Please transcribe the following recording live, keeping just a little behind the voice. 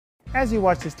As you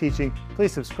watch this teaching,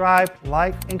 please subscribe,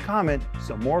 like, and comment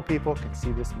so more people can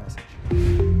see this message.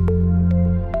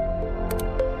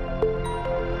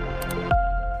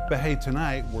 But hey,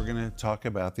 tonight we're going to talk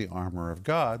about the armor of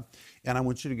God, and I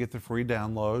want you to get the free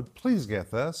download. Please get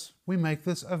this. We make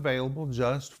this available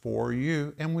just for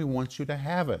you, and we want you to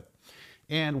have it.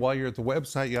 And while you're at the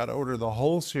website, you ought to order the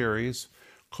whole series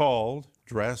called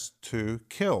Dressed to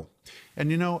Kill.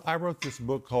 And you know, I wrote this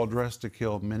book called Dressed to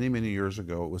Kill many, many years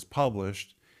ago. It was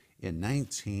published in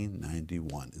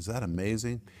 1991. Is that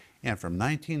amazing? And from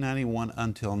 1991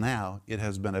 until now, it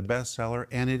has been a bestseller,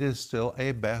 and it is still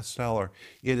a bestseller.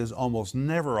 It is almost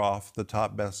never off the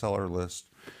top bestseller list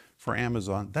for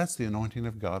Amazon. That's the anointing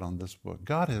of God on this book.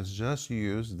 God has just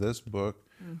used this book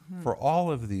for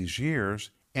all of these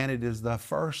years, and it is the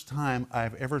first time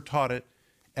I've ever taught it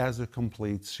as a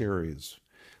complete series.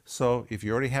 So if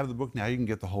you already have the book now, you can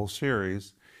get the whole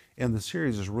series. And the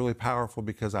series is really powerful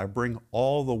because I bring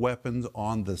all the weapons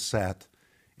on the set,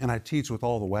 and I teach with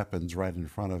all the weapons right in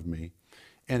front of me.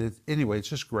 And anyway, it's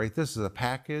just great. This is a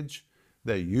package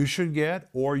that you should get,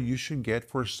 or you should get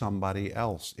for somebody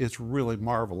else. It's really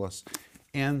marvelous.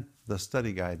 And the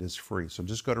study guide is free. So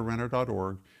just go to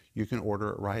renner.org. You can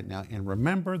order it right now. And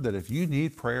remember that if you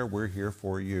need prayer, we're here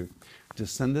for you.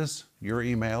 Just send us your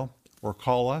email or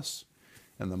call us.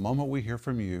 And the moment we hear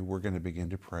from you, we're going to begin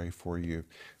to pray for you.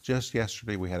 Just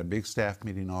yesterday, we had a big staff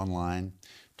meeting online,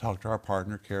 talked to our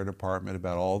partner care department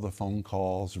about all the phone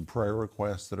calls and prayer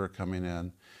requests that are coming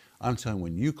in. I'm telling you,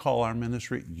 when you call our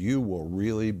ministry, you will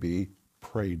really be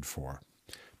prayed for.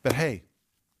 But hey,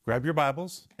 grab your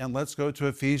Bibles and let's go to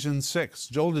Ephesians 6.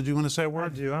 Joel, did you want to say a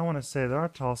word? I do. I want to say that our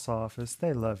Tulsa office,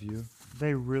 they love you.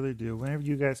 They really do. Whenever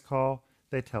you guys call,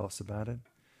 they tell us about it.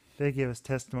 They give us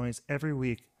testimonies every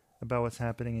week about what's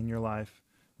happening in your life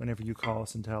whenever you call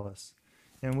us and tell us.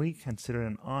 And we consider it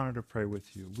an honor to pray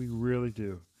with you. We really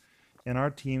do. And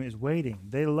our team is waiting.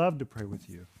 They love to pray with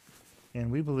you. And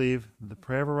we believe the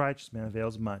prayer of a righteous man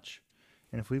avails much.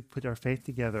 And if we put our faith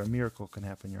together, a miracle can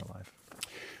happen in your life.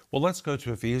 Well, let's go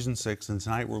to Ephesians 6, and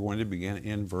tonight we're going to begin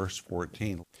in verse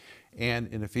 14. And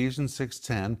in Ephesians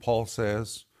 6:10, Paul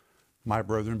says, "My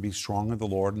brethren, be strong in the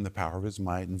Lord and the power of his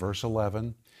might." In verse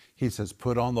 11, he says,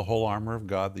 "Put on the whole armor of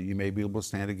God, that you may be able to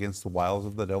stand against the wiles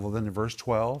of the devil." Then in verse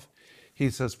 12, he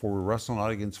says, "For we wrestle not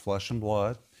against flesh and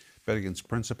blood, but against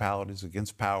principalities,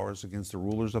 against powers, against the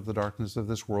rulers of the darkness of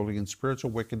this world, against spiritual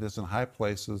wickedness in high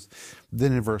places."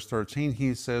 Then in verse 13,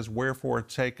 he says, "Wherefore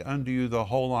take unto you the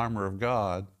whole armor of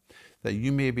God, that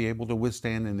you may be able to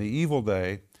withstand in the evil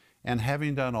day, and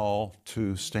having done all,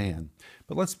 to stand."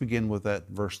 But let's begin with that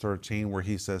verse 13 where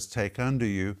he says, "Take unto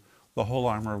you the whole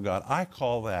armor of God." I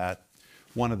call that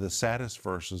one of the saddest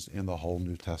verses in the whole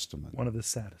New Testament. One of the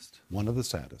saddest. One of the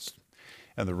saddest.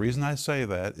 And the reason I say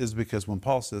that is because when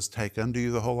Paul says, "Take unto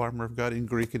you the whole armor of God," in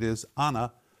Greek it is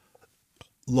ana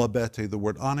labete. The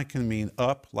word ana can mean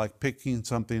up, like picking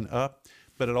something up,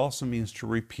 but it also means to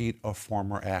repeat a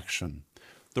former action.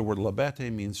 The word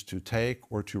labete means to take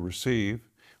or to receive.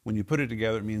 When you put it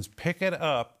together, it means pick it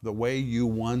up the way you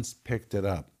once picked it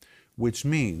up, which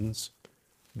means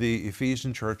the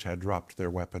Ephesian church had dropped their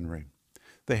weaponry.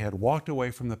 They had walked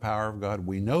away from the power of God.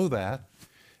 We know that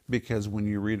because when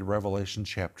you read Revelation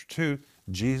chapter 2,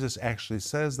 Jesus actually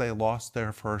says they lost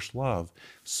their first love.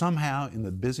 Somehow in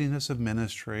the busyness of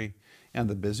ministry and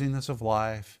the busyness of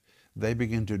life, they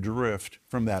begin to drift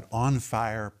from that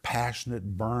on-fire,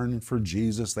 passionate burn for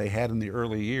Jesus they had in the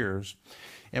early years.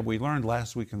 And we learned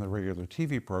last week in the regular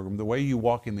TV program, the way you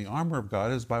walk in the armor of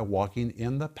God is by walking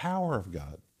in the power of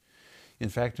God. In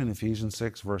fact, in Ephesians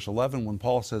 6, verse 11, when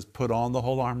Paul says, "Put on the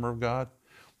whole armor of God,"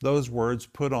 those words,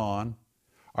 "put on,"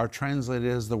 are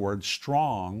translated as the word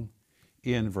 "strong"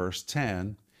 in verse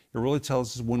 10. It really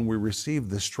tells us when we receive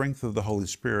the strength of the Holy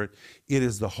Spirit, it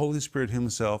is the Holy Spirit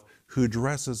himself who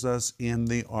dresses us in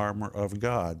the armor of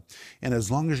God. And as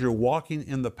long as you're walking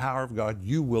in the power of God,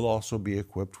 you will also be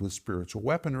equipped with spiritual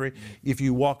weaponry. If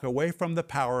you walk away from the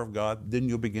power of God, then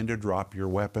you'll begin to drop your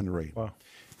weaponry. Wow.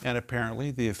 And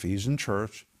apparently the Ephesian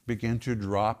church began to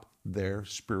drop their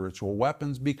spiritual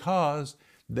weapons because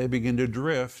they begin to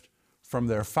drift from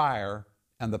their fire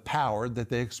and the power that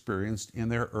they experienced in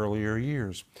their earlier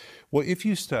years. Well, if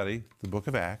you study the book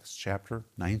of Acts, chapter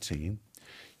 19,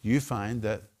 you find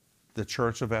that the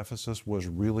church of Ephesus was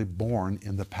really born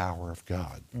in the power of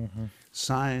God.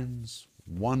 Signs,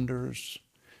 wonders,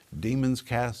 demons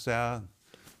cast out.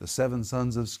 The 7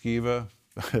 sons of Sceva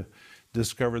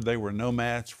discovered they were no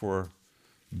match for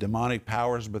demonic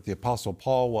powers, but the Apostle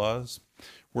Paul was.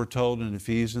 We're told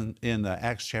in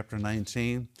Acts chapter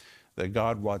 19 that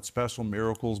God wrought special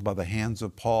miracles by the hands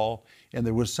of Paul, and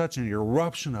there was such an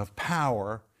eruption of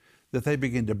power that they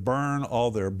began to burn all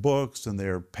their books and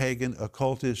their pagan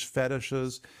occultish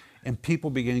fetishes, and people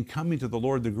began coming to the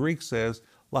Lord. The Greek says,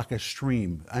 like a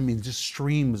stream. I mean, just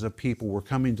streams of people were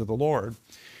coming to the Lord.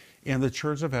 And the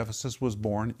church of Ephesus was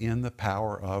born in the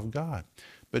power of God.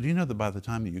 But you know that by the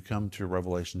time that you come to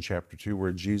Revelation chapter 2,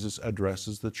 where Jesus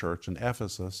addresses the church in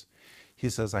Ephesus, he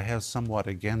says, I have somewhat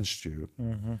against you.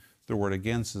 Mm-hmm. The word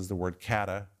against is the word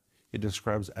kata. It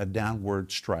describes a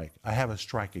downward strike. I have a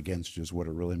strike against you is what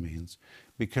it really means,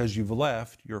 because you've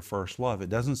left your first love. It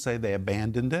doesn't say they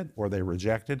abandoned it or they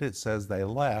rejected it. It says they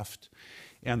left.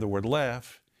 And the word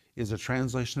left is a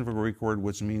translation of a Greek word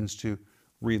which means to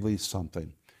release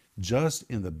something. Just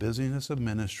in the busyness of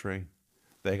ministry,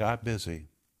 they got busy.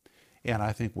 And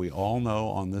I think we all know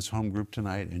on this home group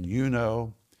tonight, and you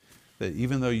know, that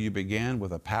even though you began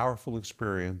with a powerful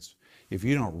experience, if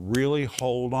you don't really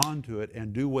hold on to it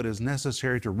and do what is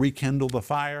necessary to rekindle the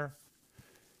fire,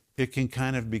 it can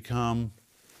kind of become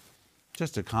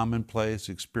just a commonplace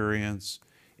experience,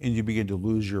 and you begin to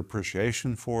lose your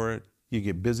appreciation for it. You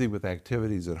get busy with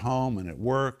activities at home and at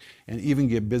work, and even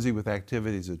get busy with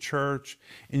activities at church,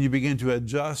 and you begin to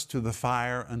adjust to the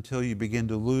fire until you begin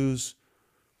to lose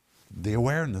the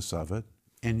awareness of it,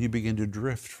 and you begin to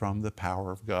drift from the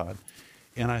power of God.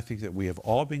 And I think that we have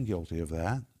all been guilty of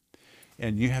that.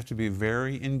 And you have to be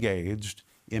very engaged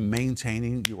in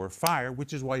maintaining your fire,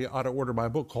 which is why you ought to order my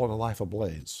book called A Life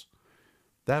Ablaze.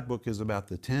 That book is about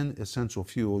the 10 essential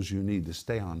fuels you need to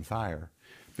stay on fire.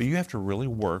 But you have to really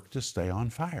work to stay on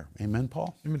fire. Amen,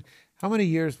 Paul? Amen. How many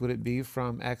years would it be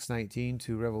from Acts 19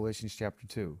 to Revelation chapter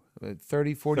 2?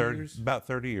 30, 40 years? About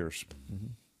 30 years. Mm-hmm.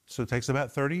 So it takes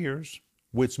about 30 years,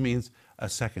 which means a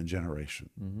second generation.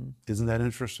 Mm-hmm. Isn't that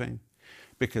interesting?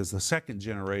 Because the second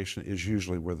generation is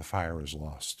usually where the fire is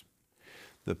lost.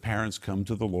 The parents come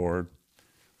to the Lord,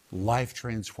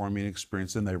 life-transforming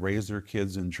experience, and they raise their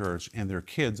kids in church, and their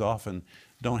kids often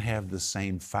don't have the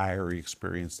same fiery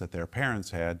experience that their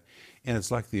parents had, and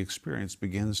it's like the experience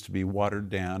begins to be watered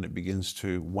down, it begins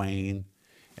to wane,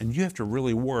 and you have to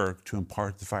really work to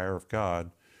impart the fire of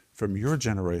God from your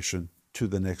generation to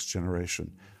the next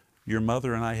generation. Your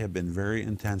mother and I have been very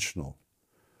intentional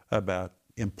about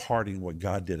imparting what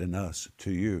God did in us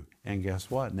to you. And guess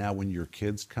what? Now when your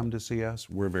kids come to see us,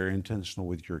 we're very intentional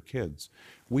with your kids.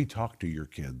 We talk to your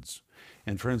kids.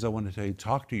 And friends, I want to tell you,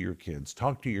 talk to your kids,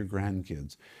 talk to your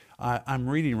grandkids. I'm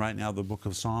reading right now the book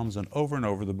of Psalms, and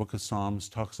over the book of Psalms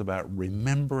talks about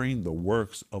remembering the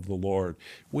works of the Lord.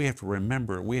 We have to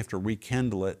remember it, we have to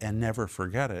rekindle it and never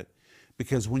forget it.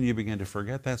 Because when you begin to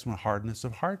forget, that's when hardness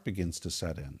of heart begins to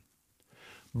set in.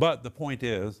 But the point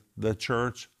is, the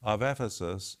church of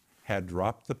Ephesus had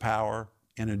dropped the power,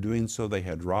 and in doing so, they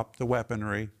had dropped the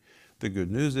weaponry. The good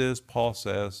news is, Paul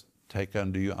says, take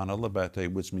unto you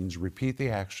analebete, which means repeat the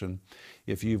action.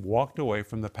 If you've walked away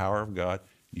from the power of God,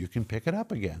 you can pick it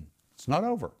up again. It's not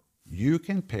over. You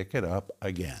can pick it up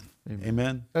again. Amen?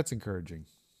 Amen? That's encouraging.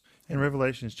 In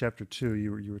Revelation chapter 2,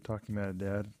 you were talking about it,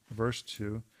 Dad. Verse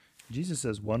 2, Jesus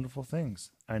says wonderful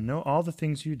things. I know all the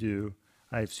things you do.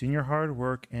 I have seen your hard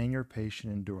work and your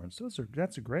patient endurance.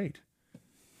 That's great.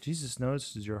 Jesus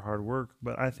notices your hard work,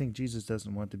 but I think Jesus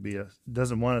doesn't want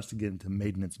us to get into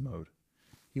maintenance mode.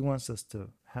 He wants us to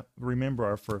remember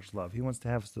our first love. He wants to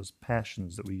have those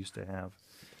passions that we used to have.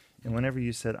 And whenever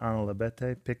you said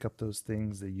analebete, pick up those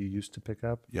things that you used to pick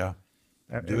up. Yeah.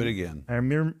 Do it again. I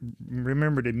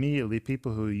remembered immediately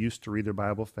people who used to read their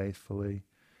Bible faithfully,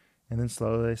 and then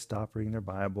slowly they stopped reading their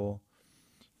Bible.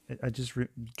 I just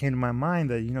came to my mind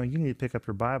that, you need to pick up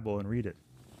your Bible and read it.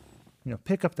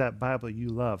 Pick up that Bible you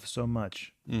love so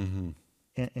much, mm-hmm.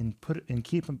 and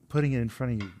keep putting it in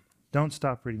front of you. Don't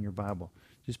stop reading your Bible.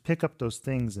 Just pick up those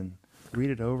things and read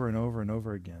it over and over and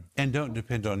over again. And don't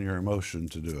depend on your emotion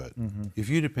to do it. Mm-hmm. If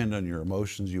you depend on your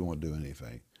emotions, you won't do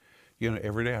anything.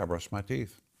 Every day I brush my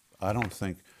teeth. I don't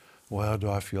think, well, do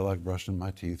I feel like brushing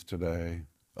my teeth today?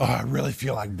 Oh, I really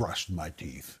feel like brushing my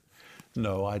teeth.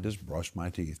 No, I just brush my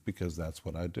teeth because that's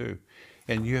what I do.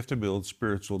 And you have to build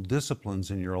spiritual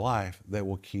disciplines in your life that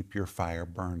will keep your fire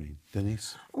burning.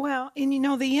 Denise? Well,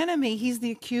 and the enemy, he's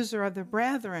the accuser of the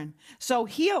brethren. So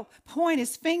he'll point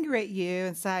his finger at you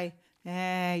and say,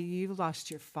 you lost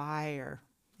your fire.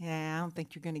 I don't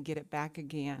think you're going to get it back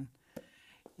again.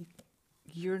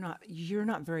 You're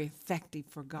not very effective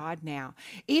for God now.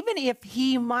 Even if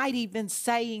he might even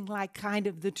saying like kind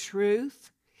of the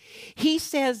truth, he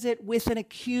says it with an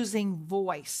accusing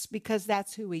voice because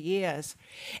that's who he is.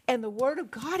 And the Word of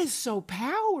God is so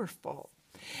powerful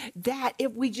that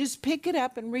if we just pick it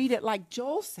up and read it like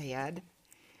Joel said,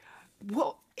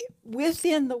 well,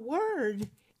 within the Word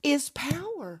is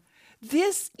power.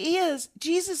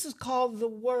 Jesus is called the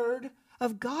Word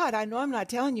of God. I know I'm not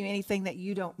telling you anything that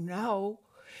you don't know,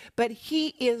 but he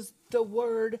is the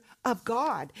Word of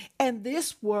God. And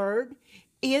this Word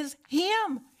is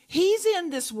him. He's in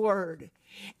this Word.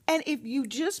 And if you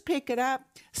just pick it up,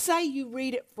 say you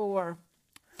read it for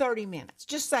 30 minutes.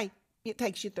 Just say it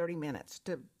takes you 30 minutes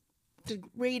to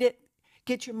read it,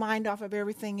 get your mind off of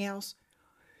everything else.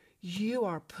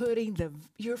 You're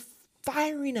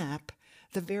firing up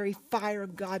the very fire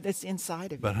of God that's inside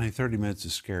of you. But honey, 30 minutes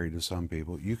is scary to some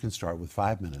people. You can start with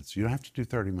 5 minutes. You don't have to do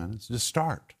 30 minutes. Just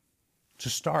start.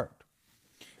 Just start.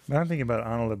 But I'm thinking about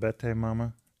Anna Lebete,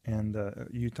 Mama, and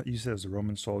you said as the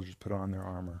Roman soldiers put on their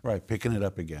armor. Right, picking it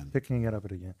up again. Picking it up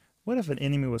again. What if an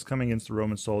enemy was coming against the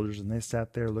Roman soldiers and they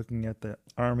sat there looking at the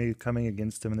army coming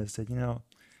against them and they said,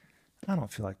 I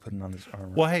don't feel like putting on this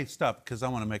armor. Well, hey, stop, because I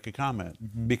want to make a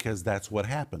comment, because that's what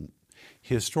happened.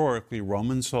 Historically,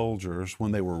 Roman soldiers,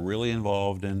 when they were really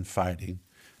involved in fighting,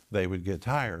 they would get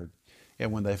tired.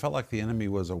 And when they felt like the enemy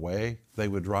was away, they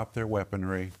would drop their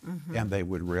weaponry and they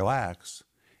would relax.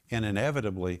 And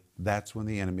inevitably, that's when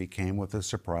the enemy came with a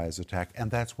surprise attack.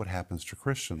 And that's what happens to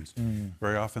Christians.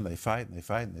 Very often they fight and they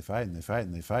fight and they fight and they fight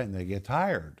and they fight and they get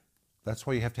tired. That's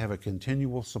why you have to have a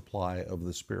continual supply of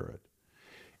the Spirit.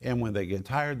 And when they get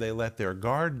tired, they let their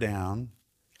guard down,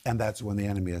 and that's when the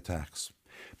enemy attacks.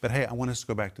 But hey, I want us to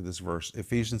go back to this verse,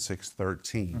 Ephesians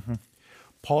 6:13.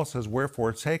 Paul says,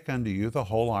 "Wherefore take unto you the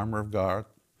whole armor of God."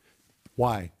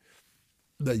 Why?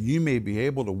 That you may be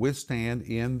able to withstand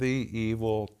in the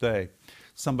evil day.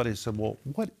 Somebody said, well,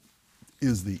 what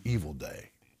is the evil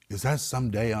day? Is that some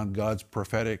day on God's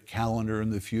prophetic calendar in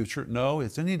the future? No,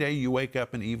 it's any day you wake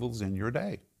up and evil's in your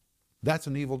day. That's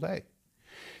an evil day.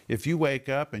 If you wake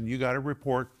up and you got a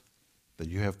report that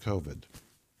you have COVID,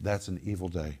 that's an evil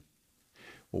day.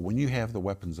 Well, when you have the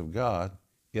weapons of God,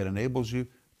 it enables you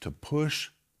to push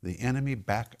the enemy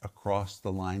back across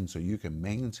the line so you can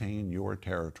maintain your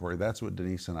territory. That's what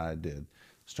Denise and I did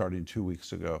starting 2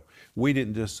 weeks ago. We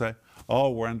didn't just say,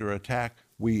 oh, we're under attack.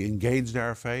 We engaged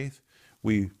our faith.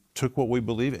 We took what we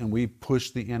believe and we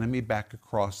pushed the enemy back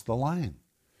across the line.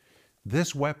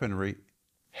 This weaponry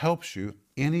helps you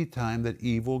anytime that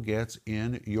evil gets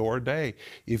in your day.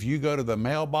 If you go to the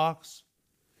mailbox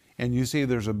and you see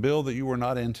there's a bill that you were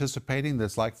not anticipating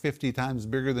that's like 50 times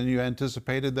bigger than you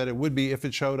anticipated that it would be if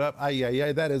it showed up,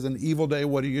 that is an evil day.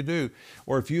 What do?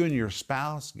 Or if you and your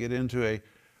spouse get into a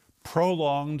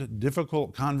prolonged,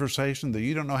 difficult conversation that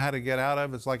you don't know how to get out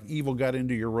of, it's like evil got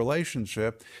into your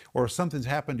relationship, or if something's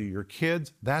happened to your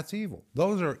kids, that's evil.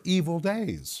 Those are evil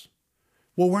days.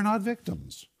 Well, we're not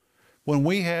victims. When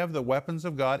we have the weapons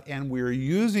of God and we're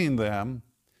using them,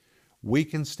 we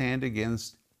can stand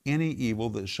against any evil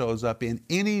that shows up in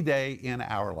any day in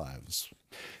our lives.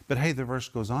 But hey, the verse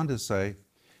goes on to say,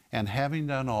 and having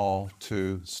done all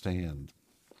to stand.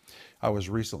 I was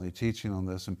recently teaching on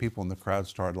this and people in the crowd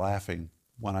started laughing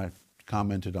when I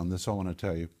commented on this. I want to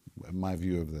tell you my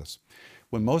view of this.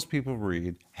 When most people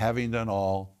read, having done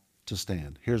all to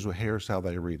stand, here's how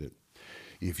they read it.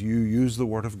 If you use the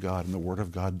Word of God and the Word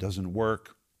of God doesn't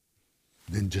work,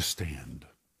 then just stand.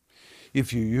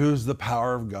 If you use the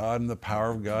power of God and the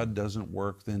power of God doesn't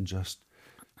work, then just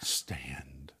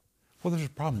stand. Well, there's a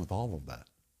problem with all of that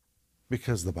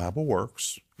because the Bible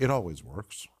works. It always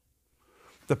works.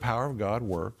 The power of God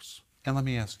works. And let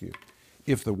me ask you,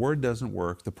 if the Word doesn't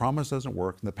work, the promise doesn't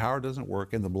work, and the power doesn't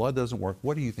work, and the blood doesn't work,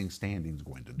 what do you think standing's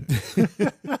going to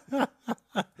do?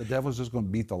 The devil's just going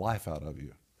to beat the life out of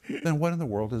you. Then what in the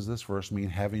world does this verse mean,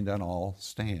 having done all,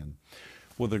 stand?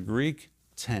 Well, the Greek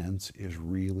tense is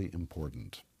really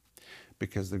important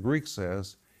because the Greek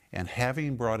says, and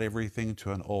having brought everything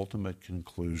to an ultimate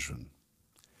conclusion,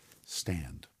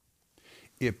 stand.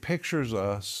 It pictures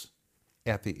us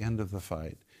at the end of the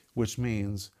fight, which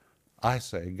means, I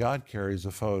say, God carries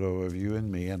a photo of you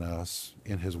and me and us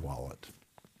in his wallet.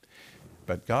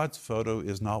 But God's photo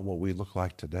is not what we look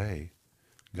like today.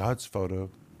 God's photo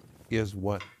is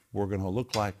what we're going to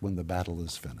look like when the battle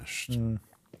is finished. And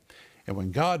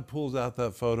when God pulls out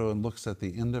that photo and looks at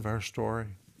the end of our story,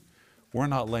 we're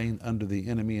not laying under the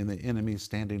enemy and the enemy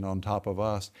standing on top of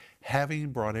us.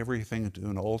 Having brought everything to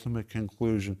an ultimate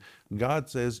conclusion, God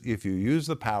says if you use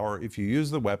the power, if you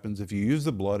use the weapons, if you use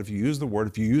the blood, if you use the Word,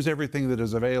 if you use everything that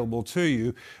is available to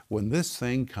you, when this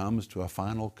thing comes to a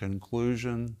final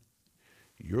conclusion,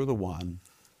 you're the one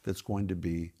that's going to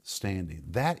be standing.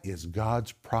 That is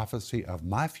God's prophecy of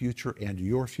my future and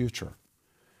your future.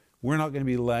 We're not going to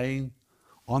be laying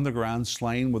on the ground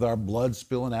slain with our blood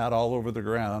spilling out all over the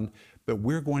ground, but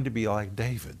we're going to be like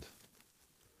David,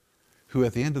 who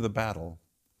at the end of the battle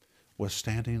was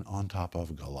standing on top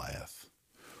of Goliath.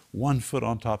 1 foot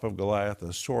on top of Goliath,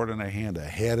 a sword in a hand, a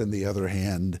head in the other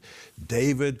hand.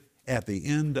 David, at the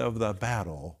end of the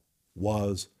battle,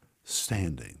 was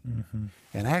standing.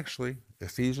 And actually,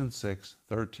 Ephesians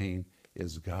 6:13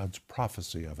 is God's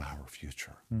prophecy of our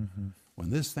future.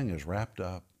 When this thing is wrapped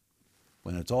up,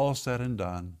 when it's all said and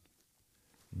done,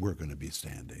 we're going to be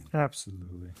standing.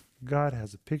 Absolutely. God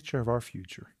has a picture of our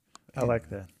future. I like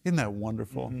that. Isn't that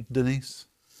wonderful, Denise?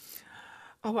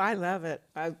 Oh, I love it.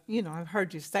 I've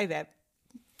heard you say that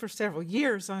for several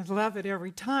years. I love it every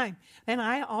time. And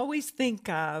I always think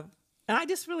of, and I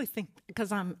just really think,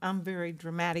 because I'm very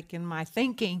dramatic in my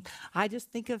thinking, I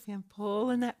just think of him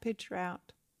pulling that picture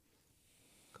out,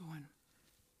 going,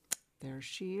 there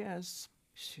she is.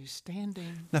 She's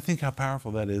standing. Now think how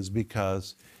powerful that is,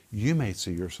 because you may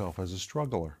see yourself as a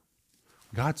struggler.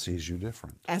 God sees you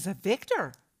different. As a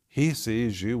victor. He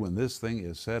sees you, when this thing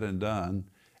is said and done,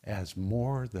 as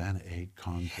more than a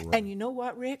conqueror. And you know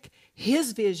what, Rick?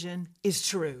 His vision is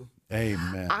true.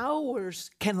 Amen.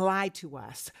 Ours can lie to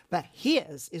us, but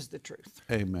his is the truth.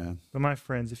 Amen. But my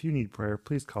friends, if you need prayer,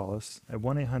 please call us at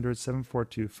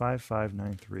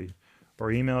 1-800-742-5593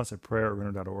 or email us at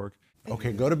prayer@renner.org.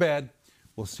 Okay, go to bed.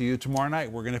 We'll see you tomorrow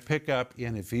night. We're going to pick up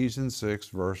in Ephesians 6,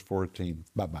 verse 14.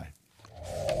 Bye-bye.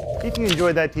 If you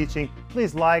enjoyed that teaching,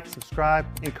 please like, subscribe,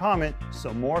 and comment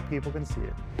so more people can see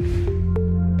it.